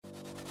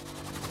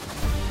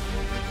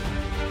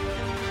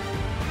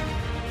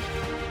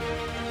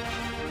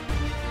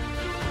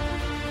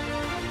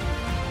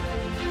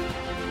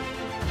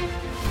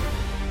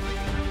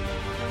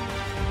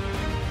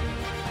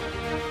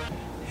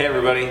Hey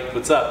everybody,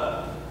 what's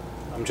up?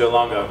 I'm Joe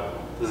Longo.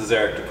 This is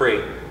Eric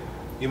Dupree.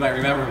 You might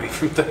remember me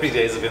from 30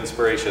 Days of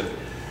Inspiration.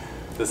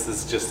 This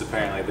is just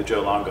apparently the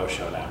Joe Longo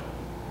show now.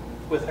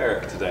 With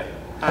Eric today.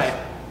 Hi.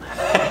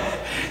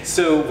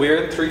 So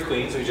we're in Three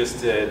Queens. We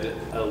just did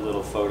a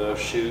little photo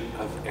shoot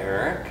of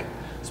Eric,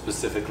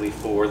 specifically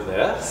for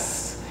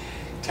this.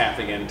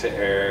 Tapping into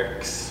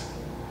Eric's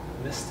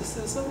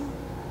mysticism?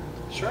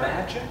 Sure.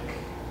 Magic?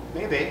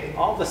 Maybe.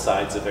 All the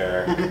sides of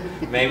Eric.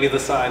 Maybe the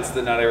sides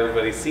that not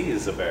everybody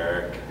sees of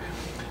Eric.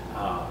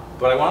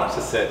 But I wanted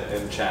to sit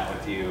and chat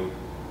with you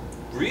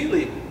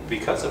really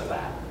because of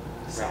that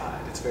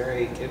side. It's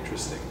very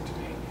interesting to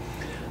me.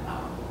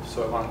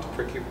 So I wanted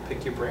to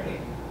pick your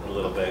brain a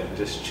little bit and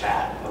just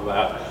chat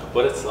about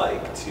what it's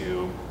like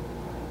to...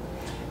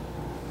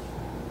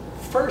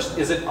 First,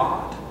 is it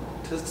odd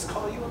to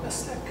call you a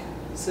mystic?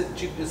 Is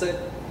it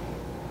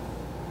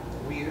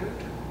weird?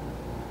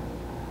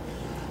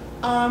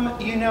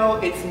 You know,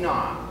 it's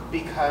not,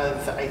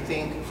 because I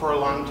think for a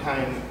long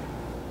time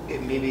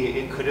maybe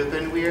it could have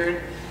been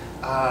weird.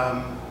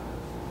 But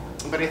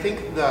I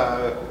think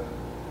the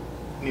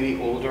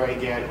maybe older I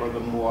get, or the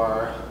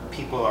more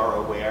people are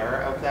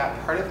aware of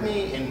that part of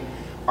me in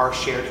our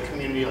shared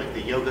community, like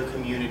the yoga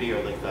community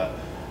or like the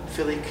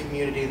Philly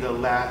community, the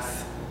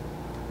less,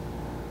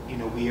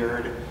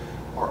 weird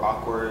or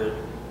awkward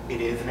it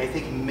is. And I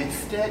think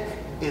mystic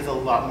is a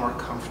lot more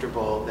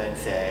comfortable than,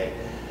 say,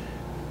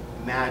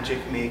 magic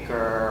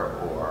maker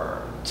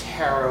or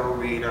tarot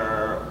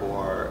reader,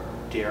 or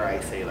dare I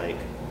say, like,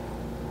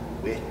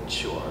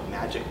 witch or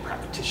magic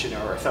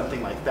practitioner or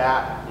something like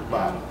that. Mm-hmm.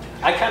 But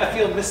I kind of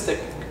feel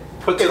mystic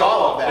puts it's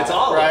all of that. It's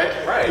all right, of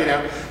it,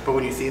 right? But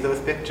when you see those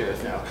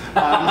pictures now,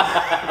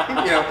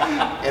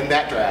 and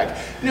that drag,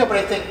 but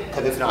I think,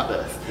 because it's not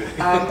this.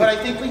 But I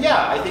think,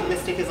 I think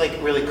mystic is like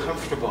really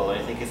comfortable,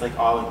 and I think it's like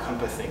all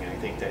encompassing, and I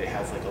think that it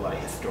has like a lot of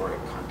historic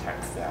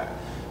context that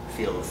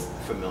feels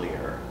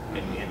familiar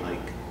and like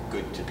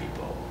good to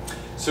people.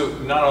 So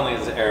not only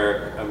is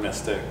Eric a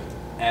mystic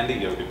and a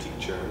yoga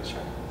teacher,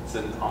 he's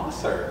an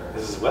author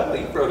as well.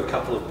 You wrote a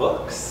couple of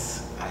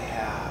books. I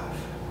have.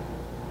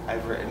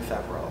 I've written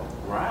several.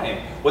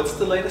 Right. What's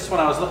the latest one?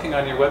 I was looking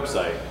on your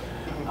website.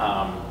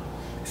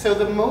 So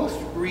the most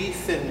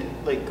recent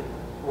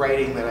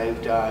writing that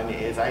I've done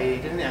is I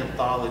did an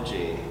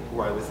anthology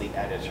where I was the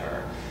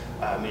editor.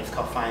 It's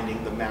called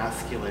Finding the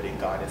Masculine in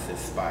Goddess's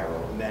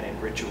Spiral, Men in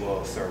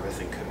Ritual, Service,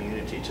 and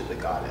Community to the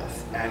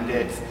Goddess. And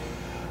it's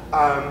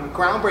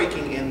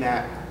groundbreaking in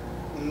that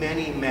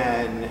many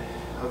men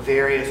of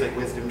various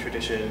wisdom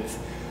traditions,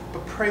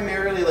 but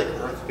primarily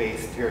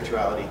earth-based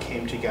spirituality,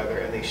 came together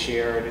and they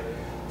shared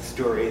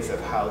stories of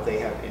how they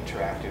have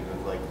interacted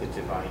with the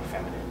divine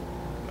feminine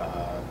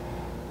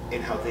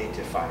and how they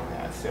define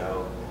that.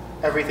 So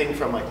everything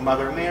from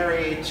Mother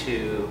Mary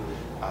to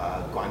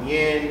Guan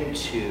Yin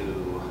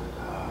to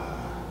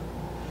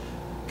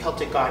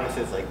Celtic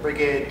goddesses like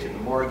Brigid and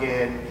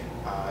Morgan,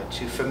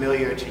 to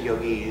familiar to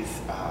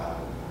yogis,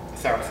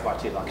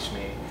 Saraswati,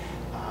 Lakshmi,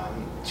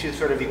 to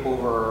sort of the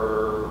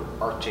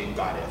overarching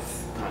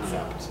goddess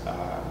concept,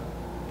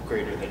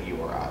 greater than you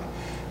or I.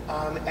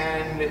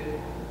 And,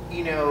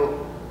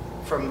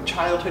 from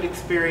childhood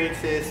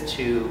experiences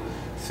to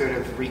sort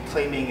of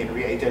reclaiming and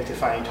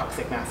re-identifying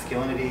toxic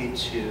masculinity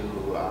to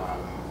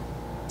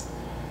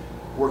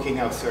working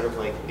out sort of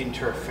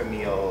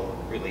interfamilial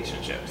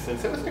relationships. And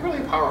so it was a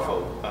really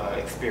powerful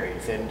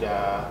experience. And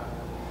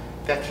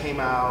that came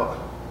out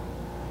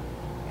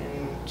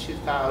in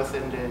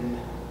 2000 and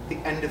the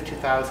end of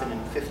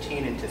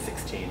 2015 into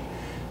 16.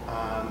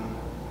 And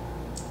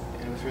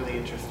it was really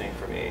interesting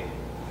for me.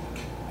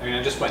 I mean,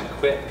 I just went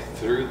quick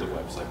through the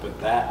website, but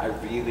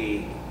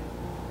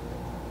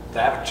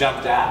that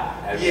jumped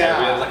out. I was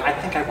I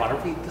think I want to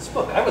read this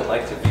book. I would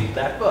like to read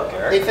that book,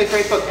 Eric. It's a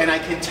great book, and I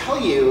can tell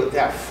you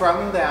that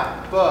from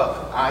that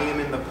book, I am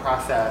in the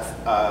process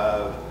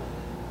of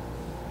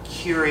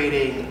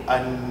curating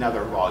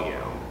another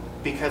volume,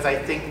 because I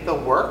think the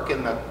work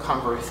and the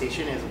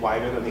conversation is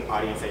wider than the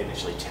audience I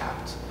initially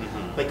tapped.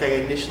 I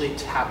initially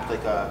tapped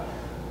a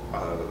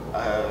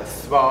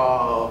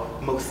small,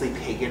 mostly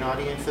pagan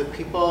audience of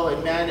people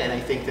and men, and I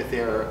think that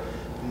there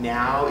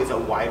now is a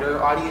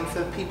wider audience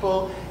of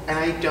people, and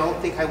I don't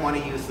think I want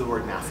to use the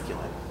word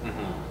masculine.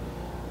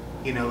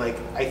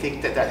 I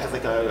think that has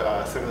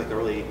a sort of a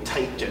really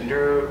tight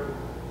gender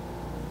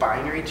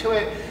binary to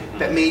it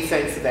that made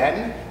sense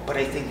then, but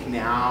I think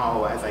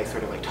now as I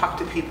sort of talk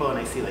to people and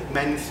I see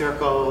men's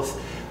circles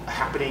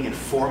happening and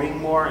forming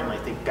more, and I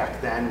think back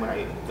then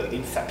when the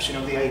inception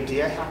of the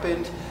idea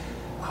happened,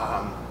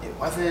 it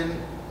wasn't.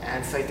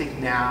 And so I think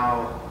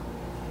now,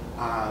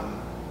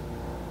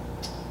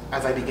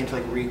 as I begin to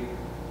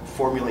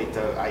reformulate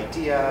the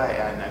idea,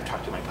 and I've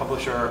talked to my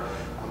publisher,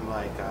 I'm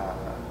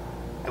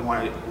I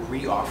want to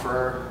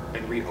re-offer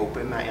and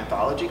reopen that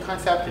anthology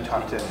concept and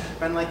talk to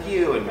men like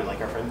you and men like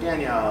our friend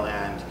Danielle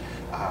and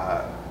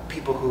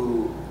people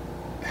who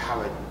have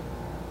a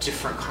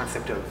different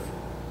concept of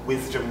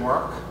wisdom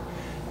work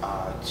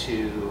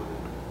to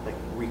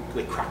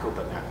crack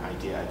open that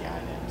idea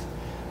again.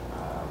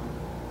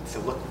 And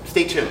So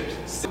stay tuned.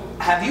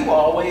 Have you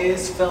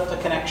always felt a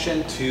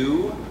connection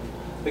to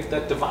like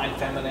that divine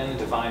feminine,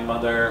 divine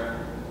mother?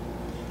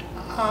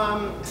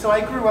 So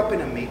I grew up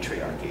in a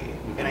matriarchy,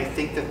 and I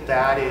think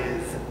that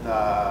is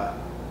the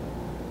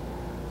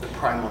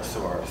primal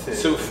source.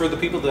 So for the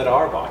people that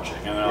are watching,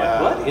 and they're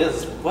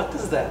like, what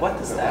does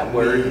that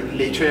word mean?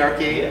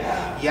 Matriarchy?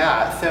 Yeah.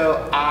 Yeah,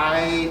 so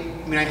I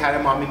had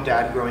a mom and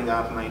dad growing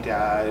up. My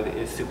dad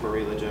is super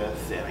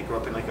religious, and I grew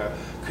up in like a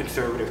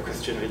conservative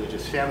Christian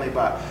religious family,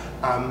 but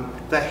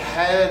the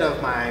head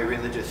of my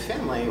religious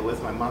family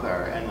was my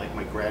mother and like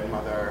my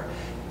grandmother,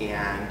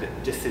 and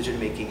decision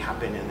making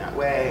happened in that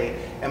way.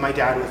 And my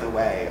dad was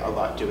away a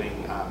lot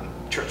doing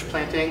church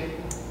planting,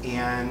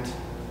 and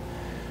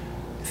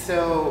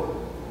so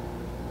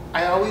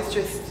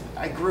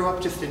I grew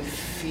up just in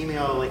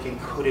female, like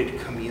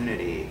encoded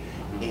community,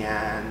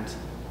 and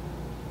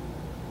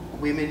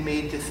women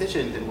made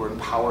decisions and were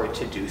empowered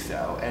to do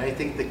so. And I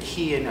think the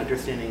key in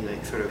understanding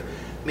like sort of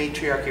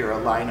matriarchy or a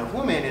line of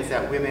women is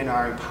that women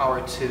are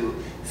empowered to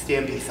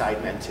stand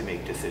beside men to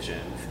make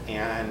decisions.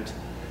 And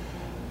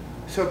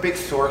so a big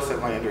source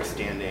of my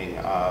understanding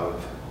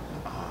of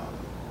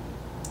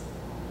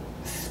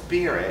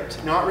spirit,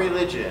 not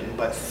religion,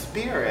 but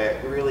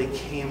spirit really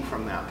came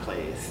from that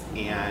place.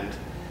 And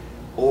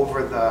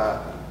over the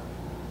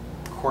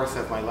course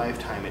of my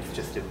lifetime, it's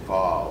just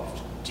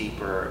evolved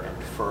deeper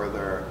and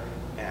further,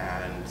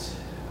 and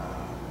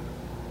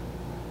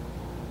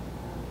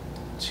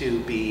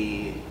to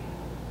be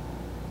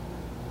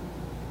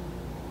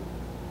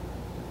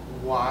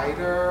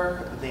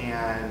wider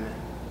than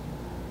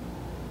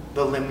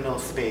the liminal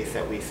space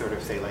that we sort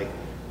of say like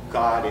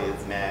God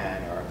is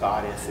man or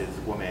goddess is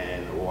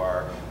woman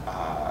or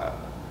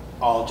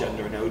all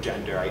gender, no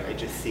gender. I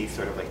just see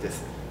sort of like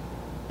this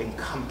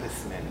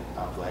encompassment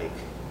of like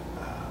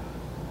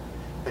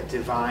the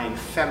divine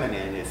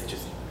feminine is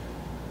just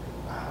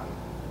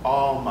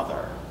all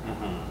mother,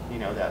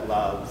 that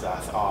loves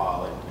us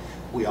all, and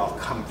we all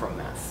come from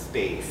that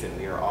space, and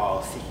we are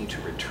all seeking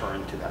to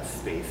return to that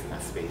space, and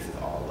that space is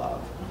all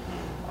love.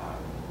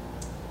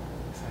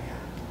 So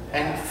yeah,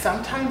 and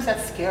sometimes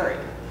that's scary.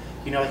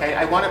 Like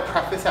I want to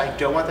preface it, I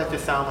don't want that to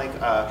sound like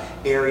a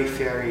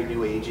airy-fairy,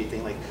 new agey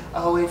thing, like,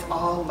 oh, it's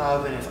all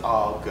love and it's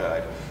all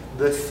good.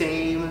 The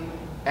same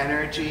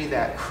energy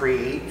that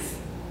creates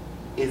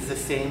is the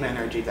same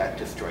energy that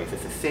destroys.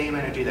 It's the same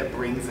energy that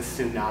brings a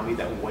tsunami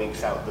that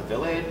wipes out the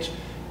village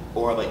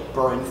or like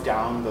burns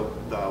down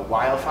the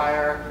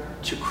wildfire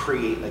to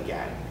create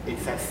again.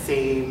 It's that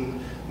same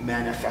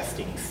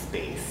manifesting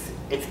space.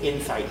 It's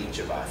inside each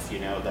of us,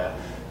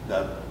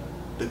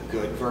 the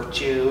good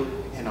virtue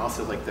and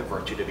also like the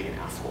virtue to be an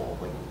asshole.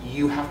 Like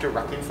you have to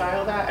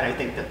reconcile that, and I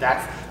think that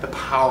that's the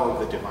power of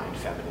the divine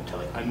feminine, to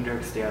like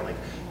understand like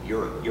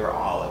you're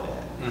all of it.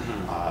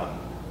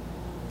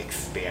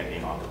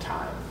 Expanding all the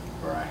time.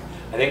 Right.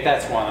 I think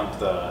that's one of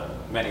the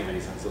many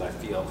reasons that I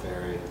feel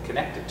very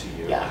connected to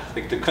you. Yeah.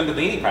 Like the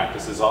Kundalini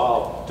practice is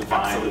all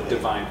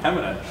divine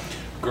feminine.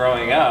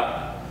 Growing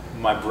up,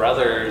 my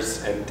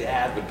brothers and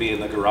dad would be in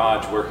the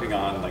garage working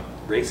on like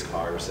race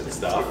cars and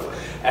stuff. Totally.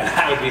 And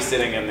I would be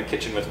sitting in the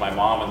kitchen with my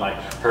mom and like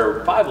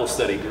her Bible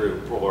study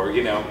group or,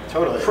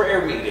 Totally.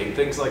 prayer meeting,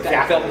 things like that.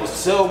 Exactly. I felt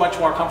so much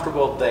more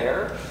comfortable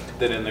there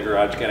than in the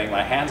garage getting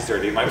my hands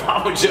dirty. My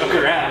mom would joke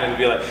around and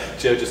be like,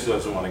 Joe just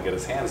doesn't want to get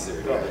his hands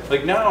dirty. Right.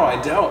 Like, no,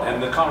 I don't.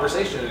 And the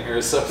conversation in here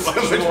is so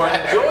much more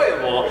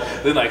enjoyable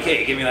than like,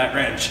 hey, give me that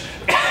wrench.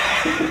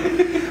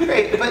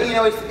 Right, but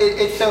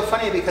it's so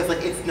funny because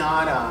like it's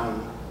not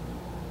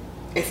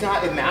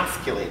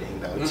emasculating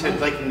though to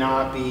like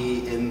not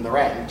be in the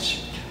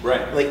wrench.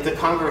 Right. Like the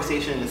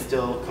conversation is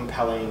still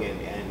compelling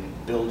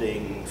and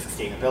building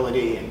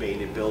sustainability and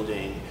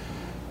building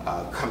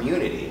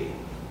community.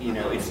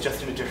 It's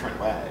just in a different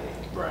way.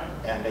 Right.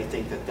 And I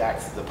think that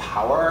that's the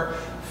power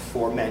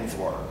for men's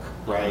work,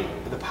 right?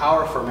 The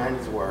power for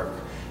men's work,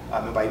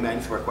 and by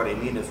men's work, what I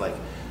mean is like,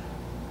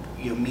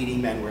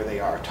 meeting men where they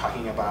are,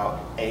 talking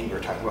about anger,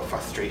 talking about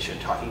frustration,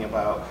 talking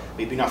about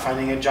maybe not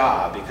finding a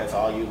job because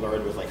all you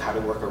learned was like how to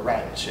work a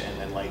wrench,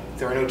 and then like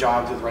there are no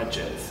jobs with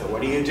wrenches, so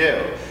what do?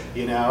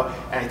 And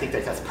I think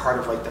that that's part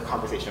of like the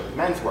conversation with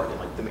men's work, and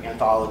like the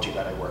anthology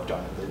that I worked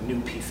on, the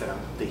new piece that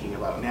I'm thinking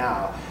about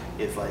now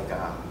is like,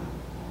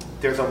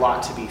 there's a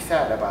lot to be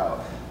said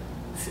about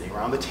sitting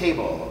around the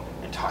table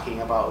and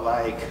talking about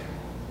like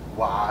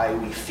why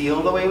we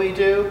feel the way we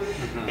do,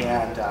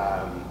 and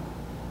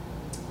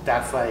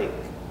that's like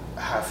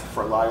has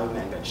for a lot of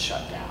men been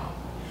shut down.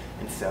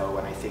 And so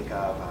when I think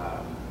of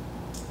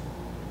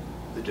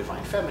the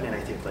divine feminine,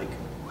 I think like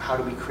how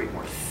do we create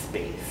more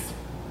space?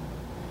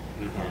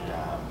 And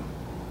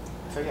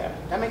so yeah,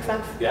 that makes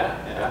sense.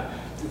 Yeah.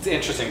 It's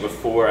interesting.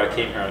 Before I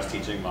came here, I was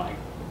teaching my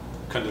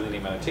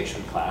Kundalini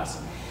meditation class.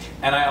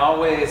 And I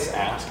always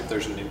ask if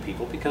there's new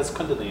people because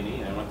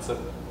Kundalini,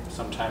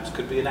 sometimes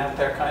could be an out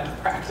there kind of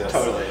practice.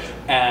 Totally.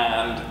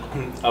 And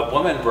a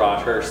woman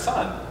brought her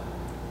son.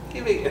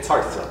 It's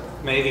hard to tell.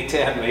 Maybe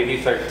 10,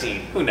 maybe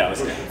 13, who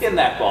knows, in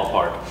that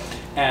ballpark.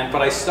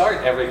 But I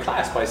start every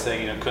class by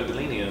saying,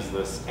 Kundalini is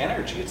this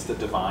energy. It's the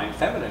divine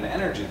feminine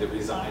energy that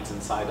resides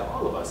inside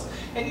all of us.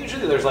 And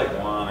usually there's like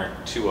one or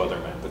two other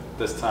men, but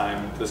this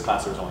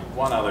class there was only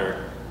one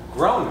other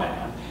grown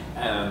man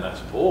and this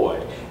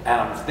boy.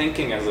 And I'm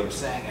thinking as I'm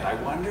saying it, I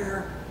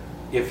wonder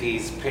if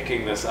he's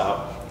picking this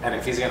up and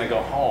if he's going to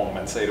go home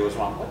and say to his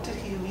mom, what did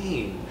he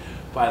mean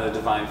by the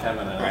divine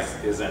feminine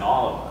is in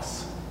all of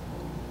us?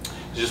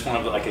 Just one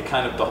of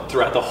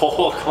throughout the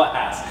whole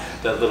class,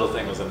 that little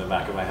thing was in the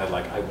back of my head,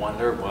 like, I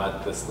wonder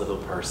what this little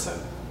person,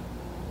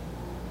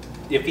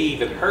 if he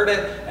even heard it,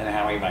 and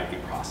how he might be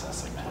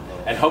processing that.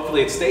 And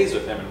hopefully it stays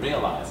with him and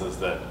realizes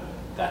that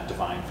that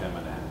divine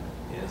feminine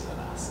is in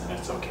us, and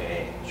it's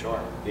okay, to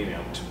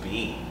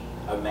be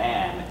a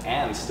man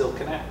and still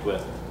connect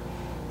with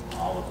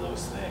all of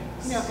those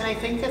things. And I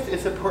think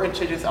it's important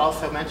to just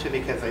also mention,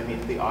 because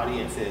the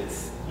audience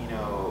is,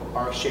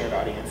 our shared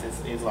audience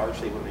is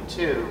largely women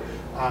too.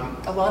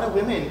 A lot of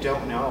women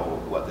don't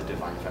know what the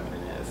divine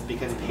feminine is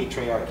because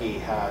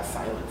patriarchy has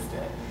silenced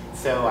it.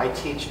 So I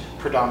teach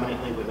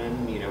predominantly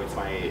women, it's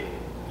my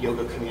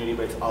yoga community,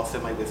 but it's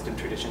also my wisdom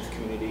traditions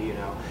community,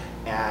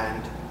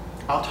 and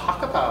I'll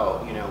talk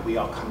about, we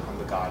all come from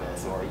the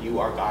goddess, or you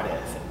are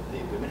goddess.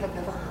 And women have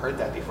never heard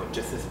that before.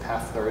 Just this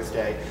past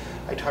Thursday,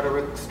 I taught a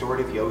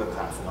restorative yoga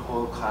class, and the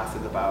whole class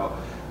is about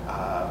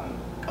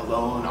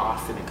alone,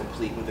 awesome, and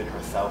complete within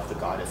herself, the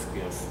goddess,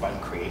 spun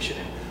creation.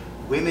 And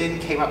women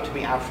came up to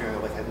me after, and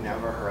they're like, I've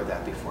never heard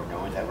that before. No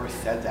one's ever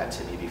said that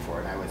to me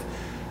before.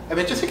 And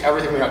it just like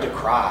everything went out to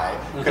cry,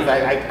 because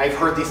I've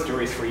heard these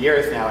stories for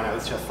years now, and I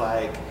was just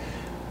like,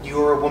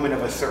 you're a woman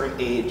of a certain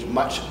age,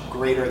 much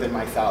greater than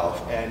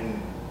myself,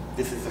 and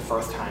this is the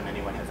first time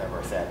anyone has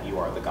ever said, you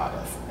are the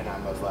goddess. And I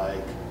was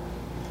like,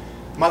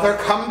 Mother,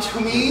 come to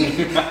me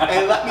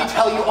and let me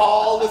tell you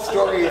all the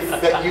stories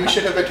that you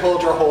should have been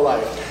told your whole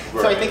life.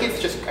 Right. So I think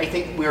I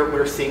think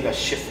we're seeing a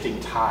shifting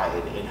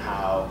tide in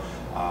how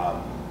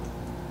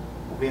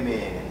women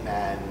and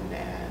men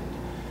and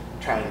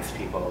trans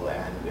people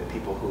and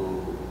people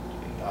who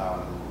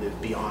live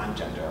beyond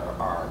gender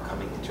are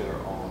coming into their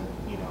own,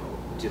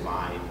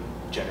 divine,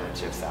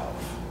 generative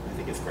self. I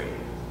think it's great.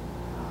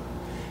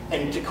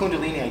 And to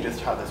Kundalini, I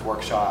just taught this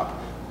workshop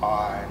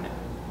on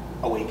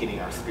awakening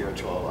our spirit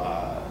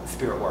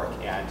work,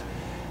 and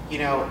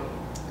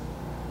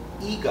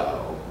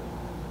ego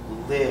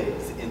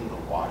lives in the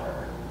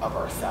water of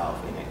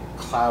ourself, and it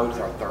clouds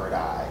our third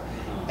eye.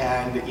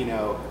 And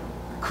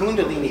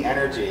Kundalini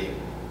energy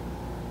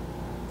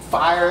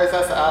fires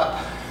us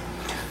up,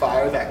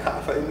 fires that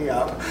kapha in me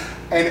up,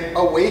 and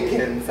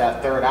awakens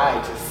that third eye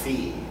to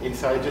see. And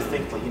so I just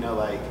think,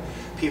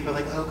 people are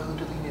like, oh,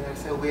 Kundalini, they're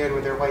so weird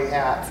with their white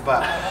hats,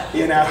 but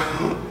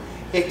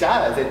it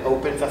does. It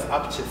opens us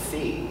up to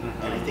see.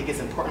 And I think it's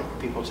important for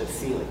people to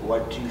see,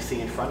 what do you see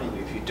in front of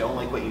you? If you don't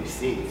like what you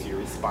see, it's your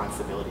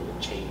responsibility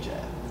to change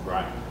it.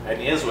 Right. And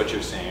is what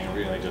you're seeing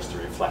really just a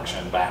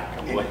reflection back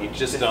of what you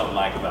just don't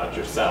like about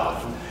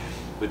yourself?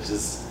 Which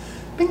is,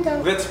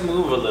 bingo. Let's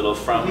move a little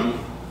from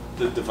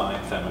the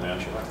divine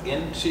feminine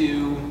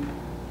into,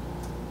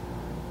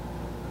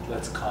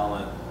 let's call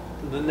it,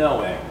 the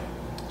knowing.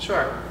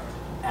 Sure.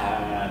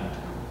 And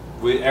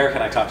Eric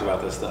and I talked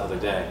about this the other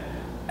day.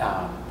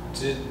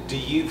 Do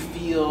you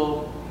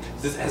feel,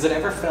 has it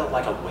ever felt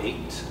like a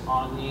weight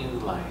on you,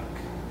 like,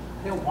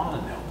 I don't want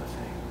to know the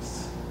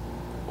things?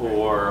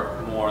 Or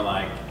more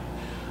like,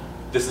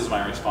 this is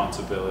my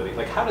responsibility?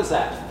 Like, how does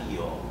that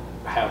feel,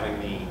 having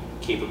the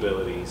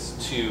capabilities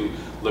to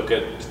look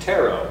at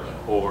tarot,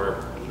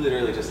 or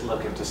literally just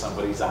look into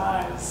somebody's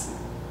eyes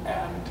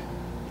and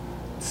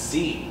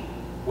see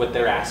what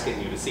they're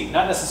asking you to see?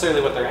 Not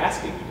necessarily what they're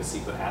asking you to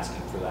see, but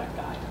asking for that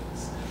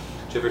guidance.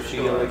 Do you ever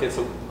feel like it's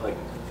a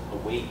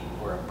weight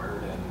or a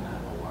burden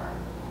or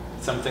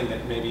something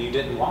that maybe you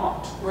didn't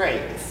want?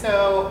 Right.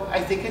 So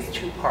I think it's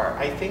two-part.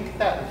 I think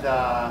that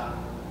the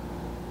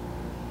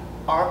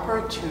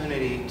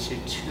opportunity to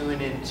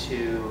tune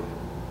into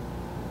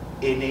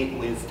innate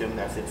wisdom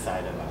that's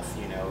inside of us,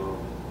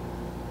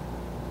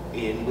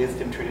 in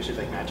wisdom traditions,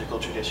 like magical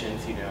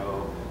traditions,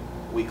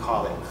 we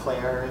call it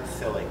clairs,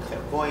 so like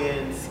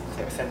clairvoyance,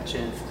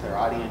 clairsentience,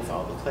 clairaudience,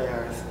 all the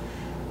clairs,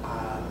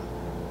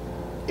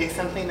 is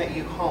something that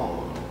you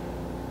hone.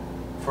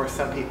 For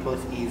some people,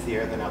 it's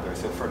easier than others.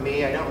 So for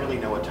me, I don't really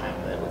know a time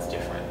that it was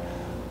different.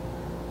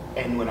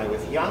 And when I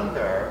was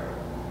younger,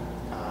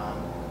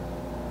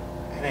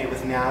 and I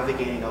was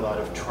navigating a lot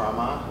of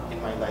trauma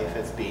in my life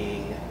as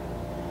being,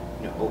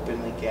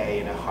 openly gay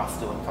in a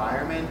hostile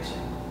environment,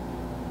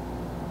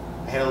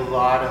 I had a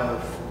lot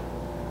of,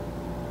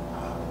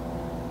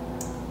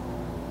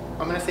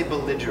 I'm going to say,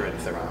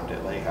 belligerence around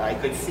it. Like, I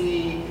could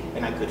see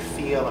and I could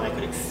feel and I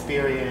could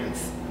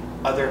experience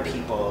other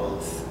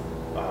people's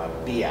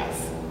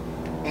BS.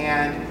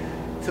 And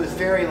so it's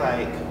very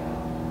like,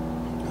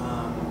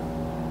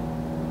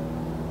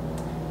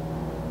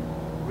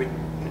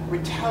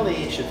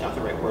 retaliation is not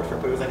the right word for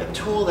it, but it was like a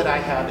tool that I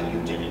had that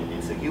you didn't.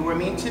 And so you were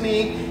mean to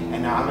me,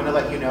 and now I'm going to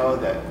let you know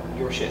that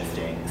your shit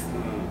stinks.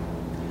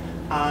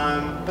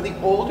 But the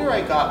older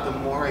I got, the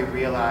more I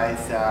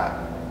realized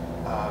that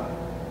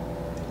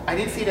I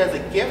didn't see it as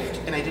a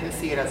gift and I didn't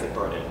see it as a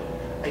burden.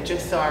 I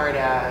just saw it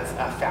as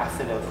a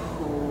facet of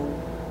who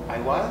I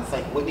was.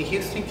 Like Whitney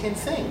Houston can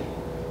sing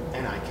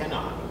and I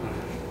cannot.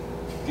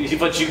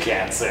 But you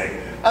can't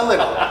sing. A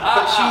little,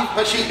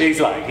 but she. He's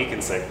lying. He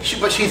can sing.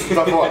 But she's the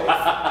voice,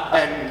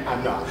 and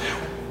I'm not.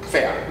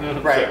 Fair,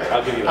 right? Fair,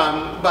 I'll give you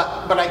that.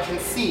 But I can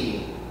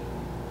see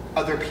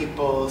other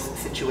people's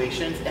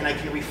situations, and I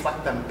can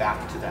reflect them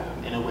back to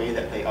them in a way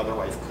that they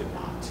otherwise could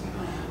not.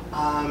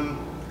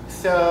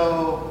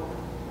 So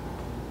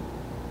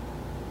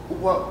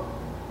what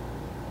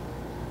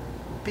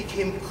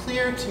became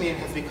clear to me and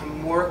has become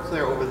more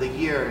clear over the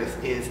years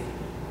is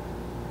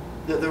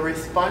that the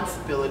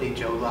responsibility,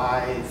 Joe,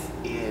 lies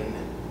in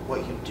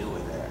what you do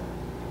with it.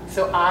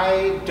 So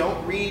I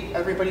don't read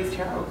everybody's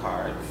tarot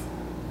cards,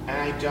 and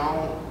I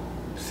don't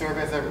serve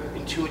as an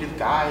intuitive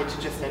guide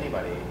to just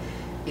anybody.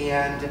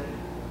 And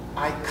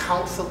I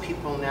counsel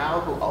people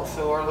now who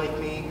also are like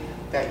me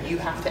that you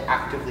have to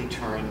actively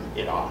turn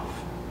it off.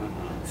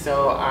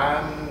 So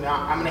I'm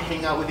going to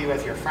hang out with you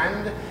as your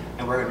friend,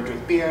 and we're going to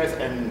drink beers,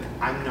 and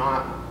I'm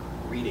not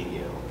reading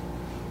you.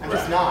 I'm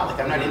just not. Like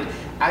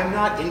I'm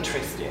not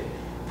interested.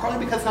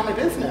 Probably because it's not my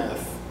business.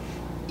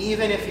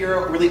 Even if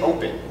you're really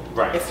open,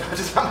 it's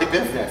just not my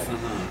business.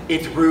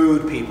 It's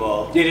rude,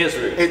 people. It is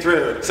rude. It's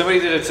rude. Somebody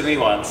did it to me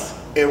once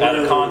at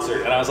a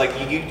concert, and I was like,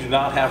 "You do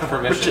not have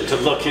permission to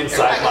look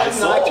inside my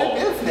soul." It's not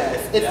your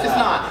business. It's just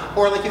not.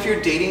 Or like if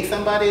you're dating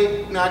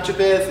somebody, not your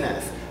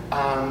business.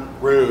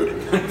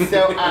 Rude.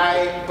 So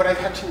but I've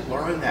had to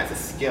learn that as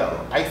a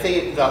skill. I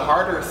say the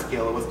harder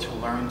skill was to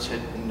learn to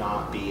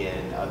not be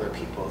in other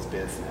people's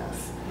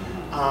business.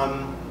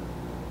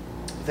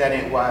 Than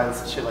it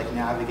was to like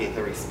navigate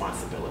the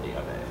responsibility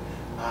of it.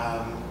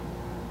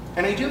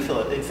 And I do feel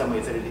it in some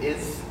ways that it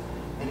is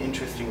an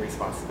interesting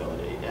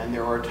responsibility. And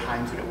there were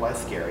times when it was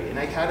scary. And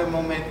I had a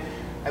moment,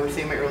 I would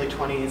say in my early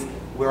 20s,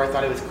 where I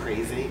thought I was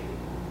crazy.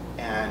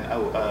 And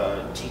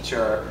a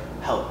teacher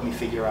helped me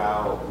figure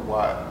out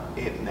what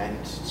it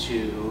meant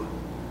to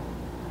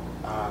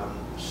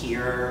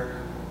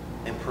hear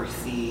and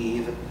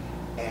perceive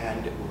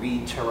and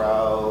read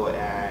tarot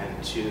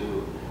and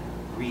to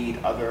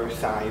read other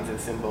signs and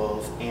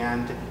symbols,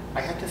 and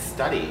I had to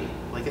study.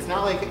 Like it's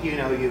not like,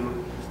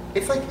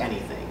 it's like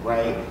anything,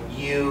 right?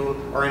 You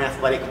are an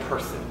athletic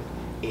person,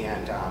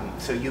 and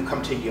so you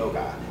come to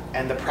yoga,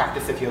 and the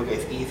practice of yoga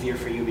is easier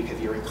for you because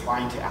you're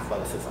inclined to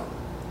athleticism,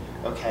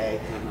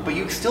 okay? But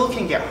you still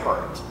can get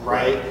hurt,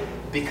 right?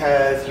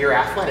 Because you're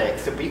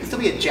athletic, but you can still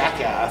be a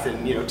jackass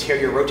and tear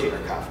your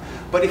rotator cuff.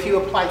 But if you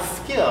apply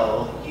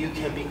skill, you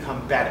can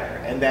become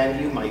better, and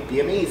then you might be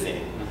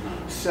amazing.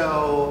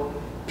 So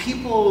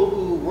people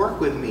who work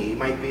with me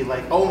might be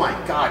like, oh my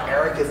God,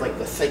 Eric is like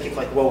the psychic,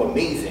 like, whoa,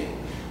 amazing.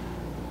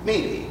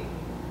 Maybe,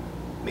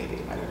 I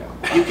don't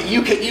know.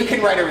 You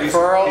can write a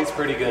referral. He's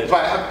pretty good.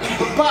 But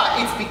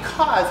it's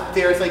because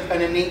there's like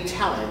an innate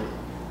talent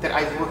that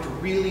I've worked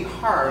really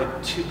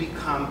hard to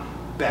become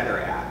better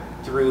at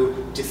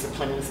through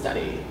discipline and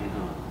study.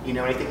 And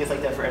I think it's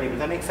like that for anybody. Does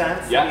that make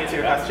sense? Yeah. To answer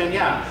your question?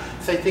 Yeah.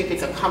 So I think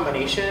it's a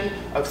combination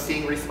of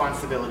seeing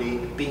responsibility,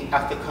 being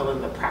ethical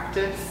in the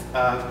practice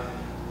of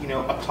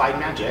applied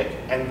magic,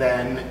 and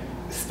then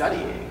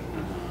studying.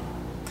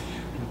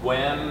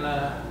 When,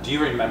 do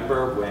you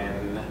remember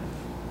when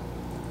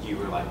you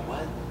were like,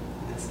 what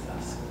is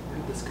this? Where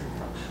did this come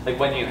from? Like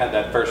when you had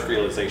that first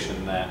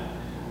realization that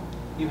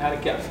you had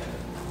a gift?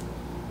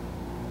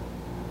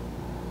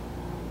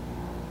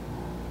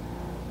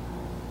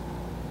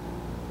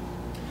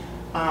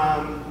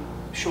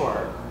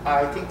 Sure.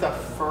 I think the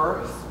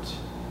first,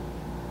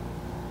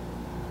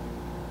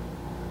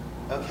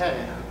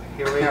 okay.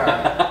 Here we are,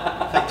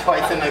 like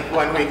twice in like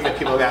 1 week that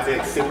people have asked me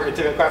like super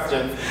intimate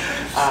questions.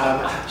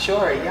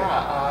 Sure,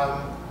 yeah.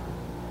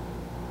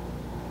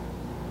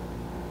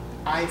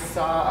 I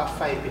saw a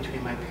fight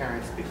between my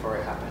parents before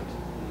it happened.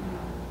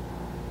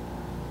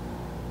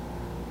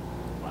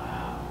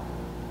 Wow.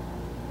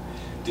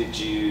 Did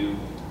you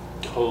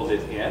hold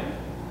it in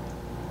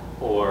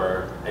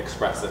or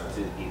express it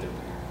to either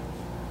parent?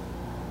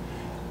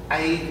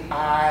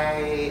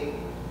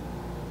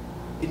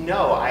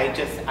 No, I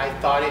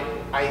thought it,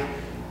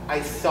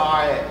 I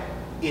saw it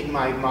in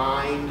my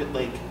mind,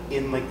 like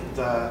in like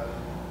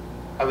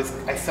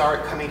I saw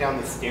it coming down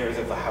the stairs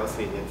of the house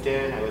we lived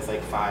in. I was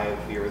like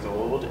 5 years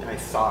old, and I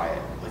saw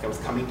it. Like I was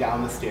coming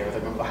down the stairs. I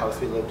remember the house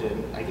we lived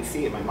in. I can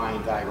see it in my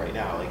mind's eye right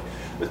now. Like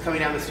I was coming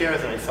down the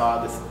stairs, and I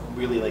saw this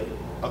really like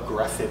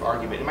aggressive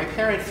argument. And my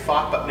parents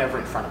fought, but never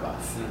in front of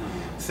us.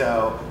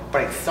 So,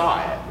 but I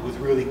saw it. It was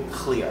really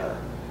clear,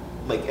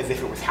 like as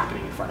if it was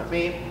happening in front of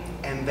me.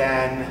 And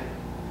then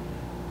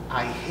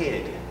I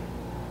hid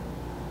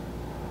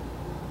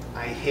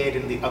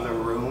in the other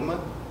room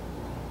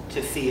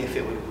to see if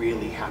it would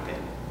really happen,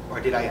 or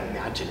did I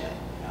imagine it?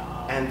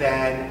 And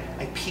then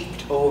I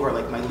peeked over,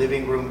 like my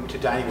living room to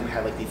dining room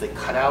had like these like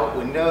cutout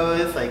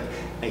windows, like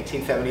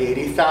 1970,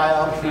 80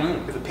 style,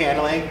 with the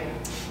paneling.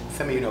 So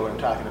Some of you know what I'm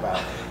talking about.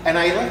 And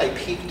I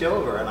peeked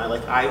over and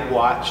I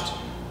watched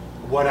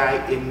what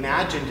I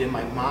imagined in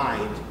my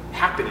mind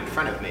happen in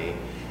front of me.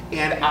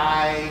 And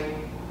I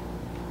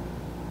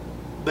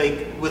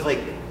was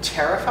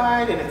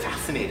terrified and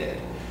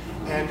fascinated.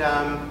 And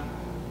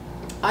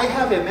I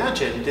have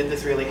imagined, did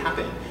this really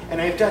happen? And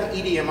I've done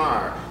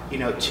EDMR,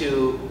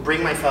 to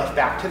bring myself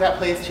back to that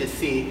place to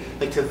see,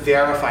 to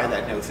verify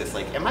that gnosis.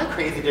 Am I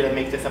crazy? Did I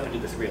make this up, and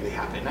did this really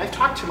happen? And I've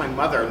talked to my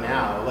mother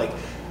now,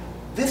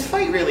 this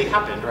fight really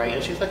happened, right?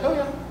 And she's like, oh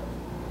yeah.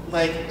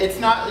 It's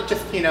not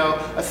just,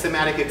 a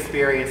somatic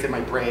experience in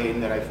my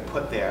brain that I've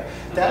put there.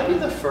 That would be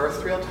the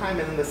first real time.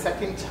 And then the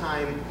second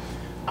time,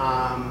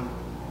 I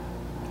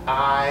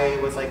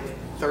was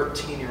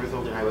 13 years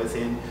old, and I was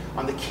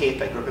on the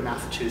Cape. I grew up in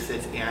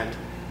Massachusetts, and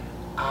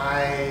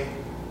I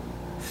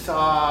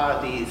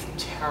saw these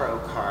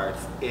tarot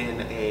cards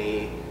in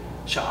a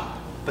shop,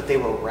 but they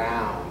were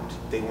round.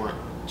 They weren't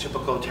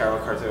typical tarot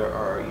cards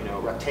or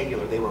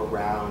rectangular. They were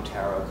round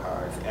tarot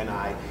cards, and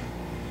I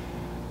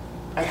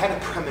had a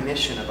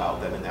premonition about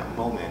them in that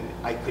moment.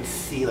 I could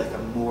see a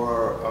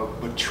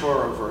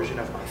mature version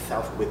of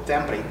myself with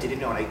them, but I didn't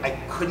know, and I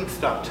couldn't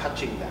stop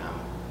touching them.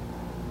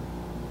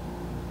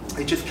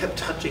 I just kept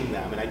touching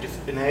them,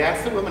 and I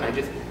asked the woman,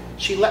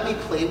 she let me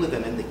play with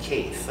them in the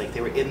case. They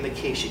were in the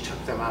case, she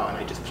took them out, and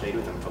I just played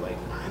with them for I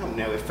don't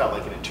know, it felt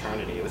like an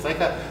eternity. It was like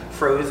a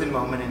frozen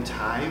moment in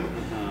time.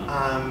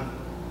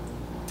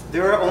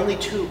 There are only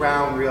 2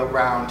 real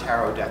round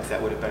tarot decks that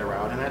would have been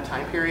around in that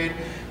time period.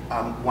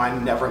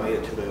 One never made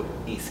it to the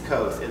East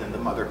Coast, and then the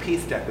Mother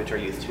Peace deck, which are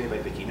used today by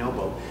Vicki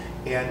Noble.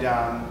 And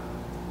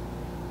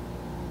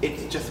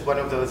it's just one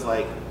of those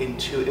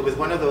it was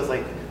one of those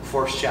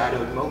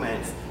foreshadowed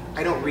moments.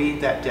 I don't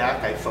read that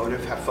deck. I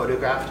have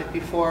photographed it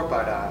before,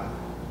 but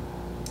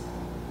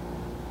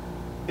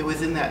it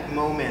was in that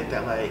moment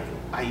that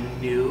I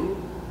knew.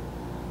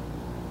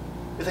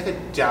 It's a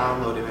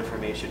download of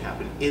information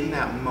happened. In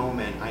that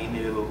moment, I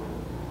knew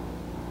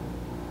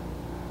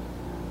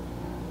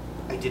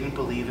I didn't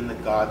believe in the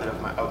God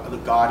of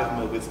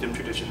my wisdom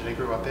tradition that I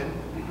grew up in.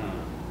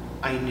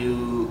 I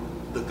knew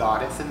the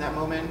goddess in that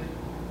moment.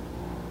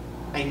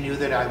 I knew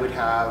that I would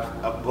have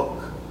a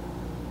book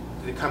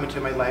that come into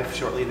my life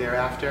shortly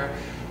thereafter,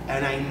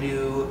 and I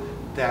knew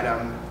that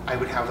I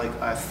would have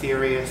a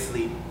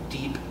seriously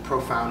deep,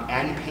 profound,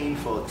 and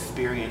painful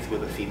experience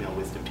with a female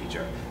wisdom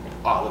teacher. And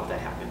all of that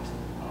happened.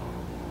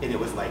 And it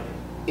was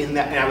and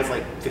I was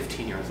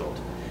 15 years old.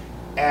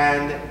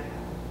 And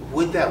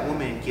would that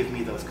woman give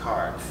me those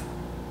cards?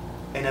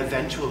 And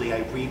eventually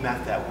I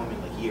re-met that woman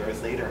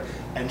years later,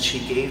 and she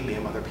gave me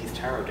a Mother Peace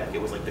tarot deck.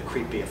 It was the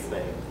creepiest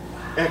thing.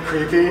 Isn't it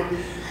creepy?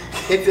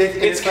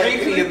 It's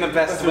creepy in the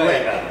best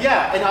way.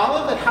 Yeah, and all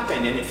of it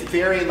happened, and it's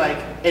very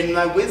in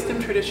my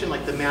wisdom tradition,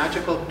 the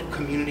magical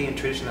community and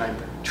tradition that I'm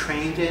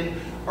trained in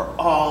are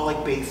all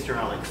based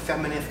around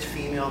feminist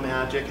female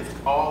magic. It's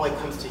all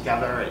comes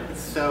together, and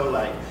it's so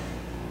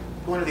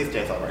one of these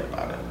days I'll write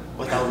about it.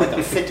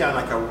 I'll sit down,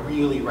 I'll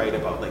really write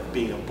about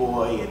being a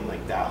boy and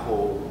that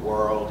whole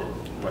world and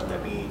what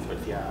that means. But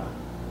yeah.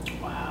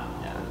 Wow.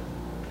 Yeah.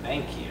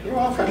 Thank you. You're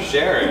welcome. For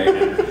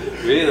sharing.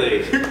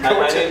 Really.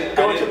 I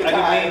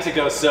didn't mean to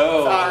go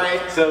so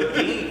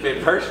deep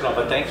and personal,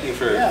 but thank you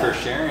for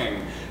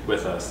sharing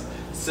with us.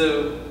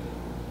 So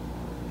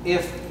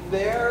if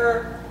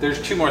there's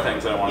 2 more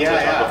things that I want to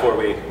touch on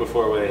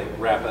before we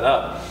wrap it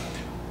up.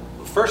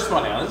 First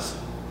one is,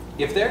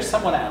 if there's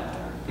someone out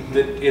there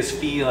that is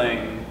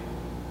feeling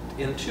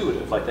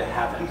intuitive, they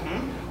haven't,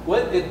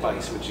 what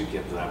advice would you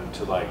give them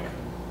to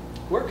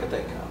where could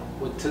they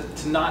go?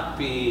 To not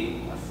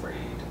be afraid?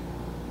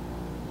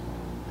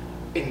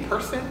 In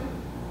person?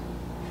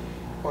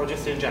 Or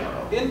just in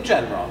general? In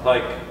general.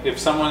 If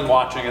someone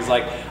watching is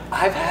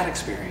I've had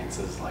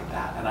experiences like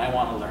that, and I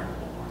want to learn more.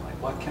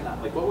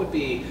 What would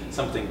be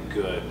something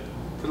good?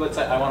 Let's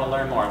say I want to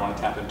learn more, I want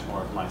to tap into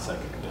more of my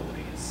psychic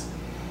abilities.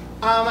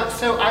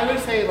 So I would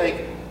say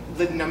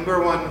the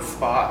 #1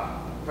 spot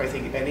where I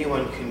think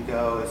anyone can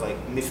go is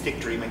Mystic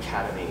Dream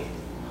Academy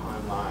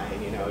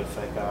online. It's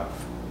a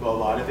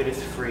lot of it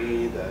is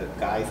free. The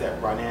guys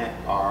that run it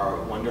are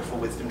wonderful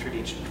wisdom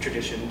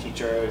tradition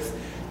teachers.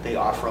 They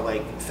offer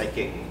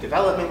psychic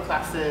development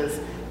classes.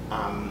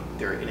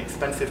 They're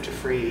inexpensive to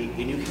free,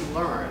 and you can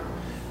learn.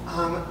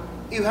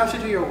 You have to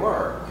do your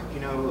work.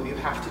 You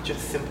have to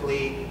just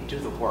simply do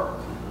the work.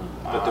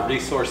 But the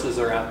resources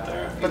are out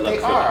there. But they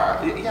are.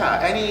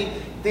 Yeah,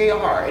 they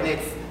are, and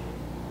it's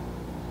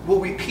will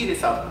repeat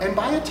itself. And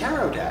buy a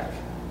tarot deck.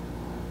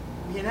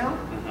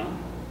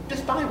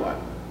 Just buy one.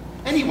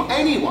 Anyone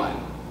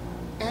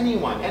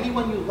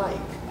you like.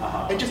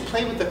 And just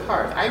play with the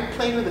cards. I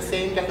played with the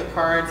same deck of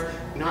cards,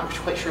 not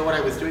quite sure what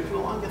I was doing for the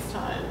longest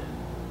time.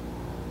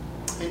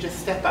 And just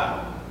step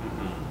out.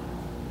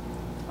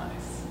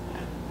 Nice.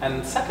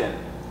 And second,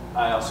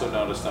 I also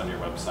noticed on your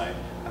website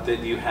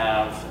that you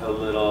have a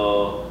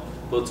little,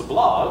 it's a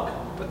blog,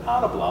 but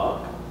not a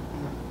blog.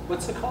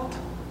 What's it called?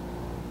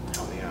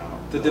 Help me out.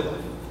 The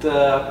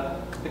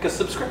like a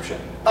subscription.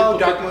 Oh, People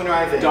Dark could- Moon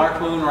Rising.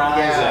 Dark Moon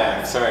Rising.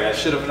 Yeah. Sorry, I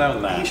should have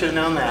known that. You should have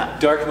known that.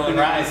 Dark Moon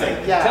Rising.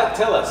 Yeah.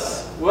 Tell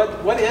us,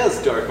 what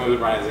is Dark Moon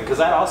Rising? Because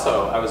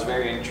I was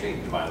very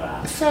intrigued by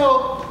that.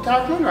 So,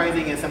 Dark Moon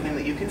Rising is something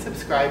that you can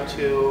subscribe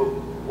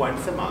to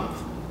once a month,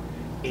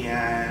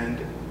 and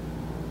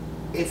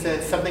it's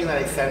something that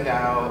I send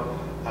out,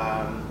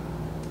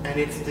 and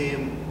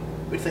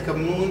it's like a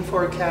moon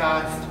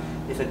forecast.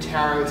 It's a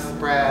tarot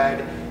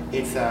spread.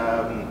 It's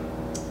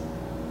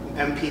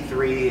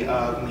MP3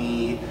 of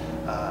me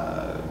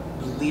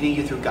leading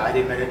you through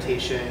guided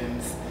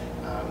meditations.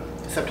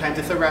 Sometimes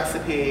it's a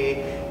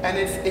recipe, and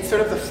it's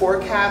sort of the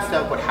forecast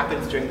of what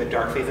happens during the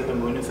dark phase of the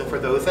moon. And so for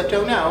those that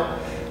don't know,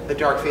 the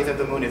dark phase of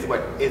the moon is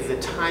the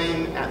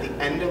time at the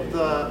end of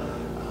the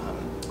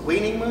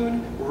waning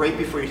moon, right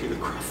before you see the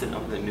crescent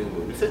of the new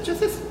moon. So it's just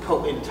this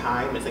potent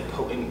time, it's like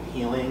potent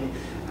healing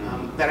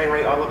that I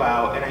write all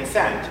about, and I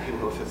send to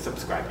people who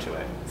subscribe to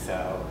it.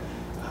 So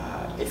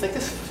it's like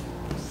this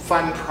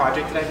fun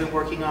project that I've been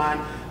working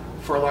on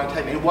for a long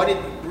time. And what it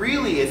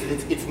really is,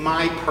 it's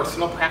my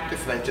personal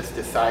practice that I've just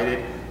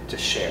decided to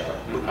share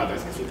with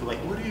others, because people are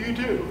like, what do you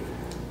do?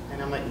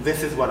 And I'm like,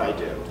 this is what I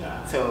do.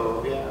 Yeah.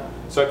 So, yeah.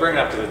 So I bring it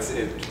up because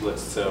it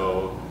looks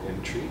so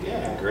intriguing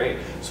and great.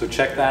 So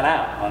check that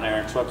out on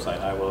Eric's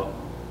website. I will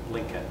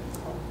link it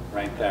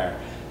right there.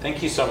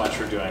 Thank you so much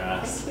for doing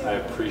this. Thank you. I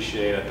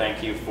appreciate it.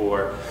 Thank you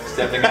for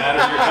stepping out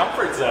of your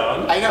comfort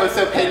zone. I know, it's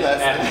so painless.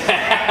 And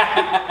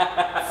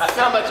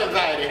So much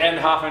anxiety. and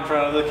hop in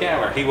front of the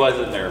camera. He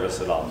wasn't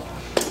nervous at all.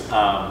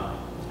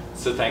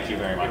 So thank you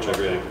very much. I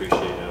really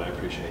appreciate it. I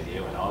appreciate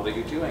you and all that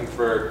you're doing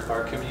for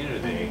our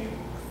community.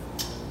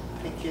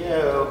 Thank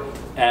you.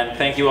 And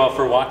thank you all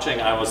for watching.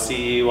 I will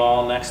see you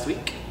all next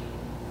week.